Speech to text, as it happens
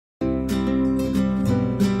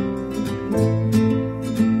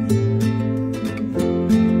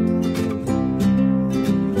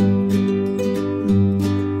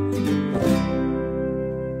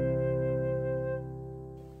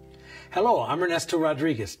I'm Ernesto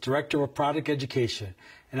Rodriguez, Director of Product Education,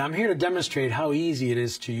 and I'm here to demonstrate how easy it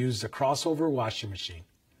is to use the crossover washing machine.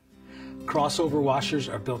 Crossover washers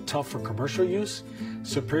are built tough for commercial use,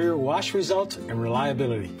 superior wash results, and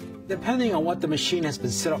reliability. Depending on what the machine has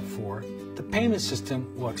been set up for, the payment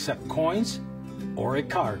system will accept coins or a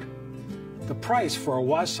card. The price for a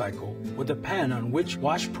wash cycle will depend on which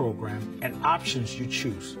wash program and options you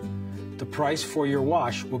choose. The price for your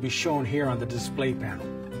wash will be shown here on the display panel.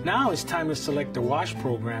 Now it's time to select the wash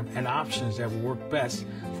program and options that will work best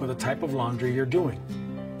for the type of laundry you're doing.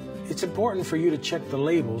 It's important for you to check the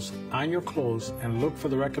labels on your clothes and look for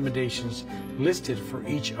the recommendations listed for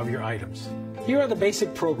each of your items. Here are the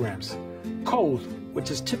basic programs. Cold, which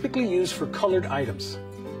is typically used for colored items.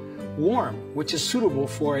 Warm, which is suitable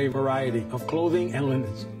for a variety of clothing and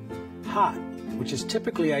linens. Hot, which is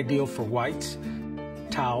typically ideal for whites,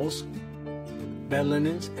 towels, bed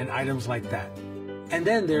linens, and items like that. And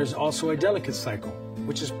then there's also a delicate cycle,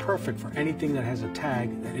 which is perfect for anything that has a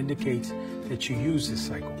tag that indicates that you use this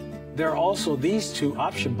cycle. There are also these two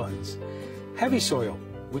option buttons. Heavy soil,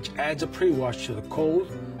 which adds a pre-wash to the cold,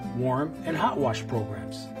 warm, and hot wash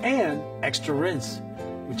programs. And extra rinse,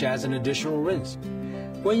 which adds an additional rinse.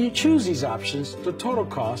 When you choose these options, the total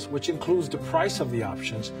cost, which includes the price of the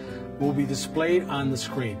options, will be displayed on the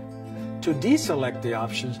screen. To deselect the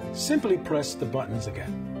options, simply press the buttons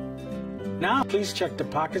again. Now, please check the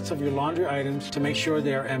pockets of your laundry items to make sure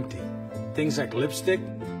they are empty. Things like lipstick,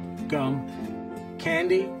 gum,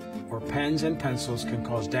 candy, or pens and pencils can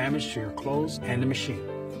cause damage to your clothes and the machine.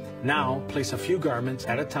 Now, place a few garments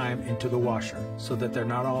at a time into the washer so that they're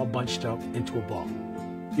not all bunched up into a ball.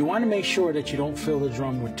 You want to make sure that you don't fill the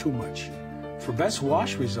drum with too much. For best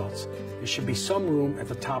wash results, there should be some room at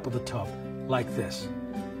the top of the tub, like this.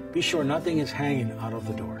 Be sure nothing is hanging out of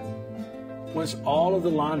the door. Once all of the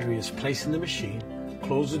laundry is placed in the machine,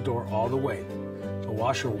 close the door all the way. The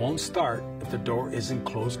washer won't start if the door isn't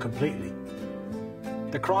closed completely.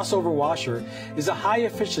 The crossover washer is a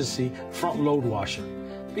high-efficiency front-load washer.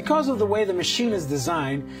 Because of the way the machine is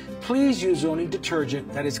designed, please use only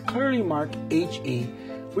detergent that is clearly marked HE,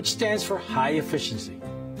 which stands for high efficiency.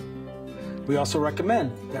 We also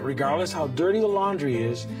recommend that regardless how dirty the laundry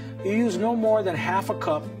is, you use no more than half a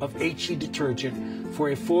cup of HE detergent for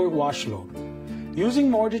a full wash load.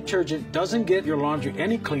 Using more detergent doesn't get your laundry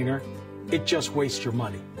any cleaner, it just wastes your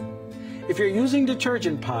money. If you're using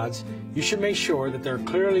detergent pods, you should make sure that they're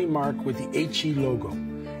clearly marked with the HE logo.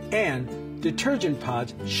 And detergent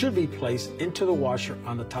pods should be placed into the washer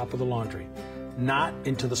on the top of the laundry, not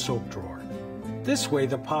into the soap drawer. This way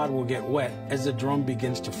the pod will get wet as the drum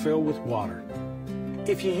begins to fill with water.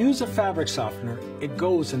 If you use a fabric softener, it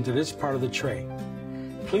goes into this part of the tray.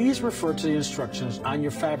 Please refer to the instructions on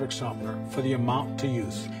your fabric softener for the amount to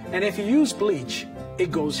use. And if you use bleach, it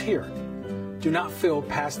goes here. Do not fill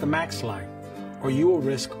past the max line, or you will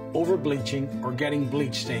risk over-bleaching or getting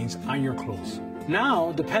bleach stains on your clothes.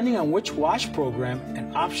 Now, depending on which wash program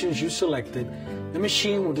and options you selected, the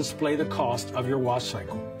machine will display the cost of your wash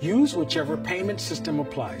cycle. Use whichever payment system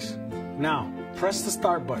applies. Now, press the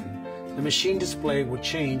start button. The machine display will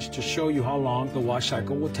change to show you how long the wash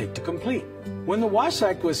cycle will take to complete. When the wash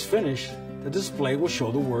cycle is finished, the display will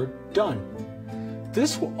show the word done.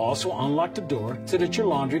 This will also unlock the door so that your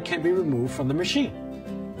laundry can be removed from the machine.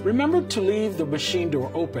 Remember to leave the machine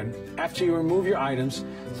door open after you remove your items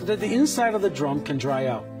so that the inside of the drum can dry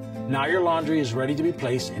out. Now your laundry is ready to be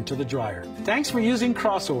placed into the dryer. Thanks for using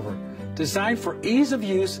Crossover, designed for ease of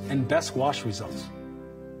use and best wash results.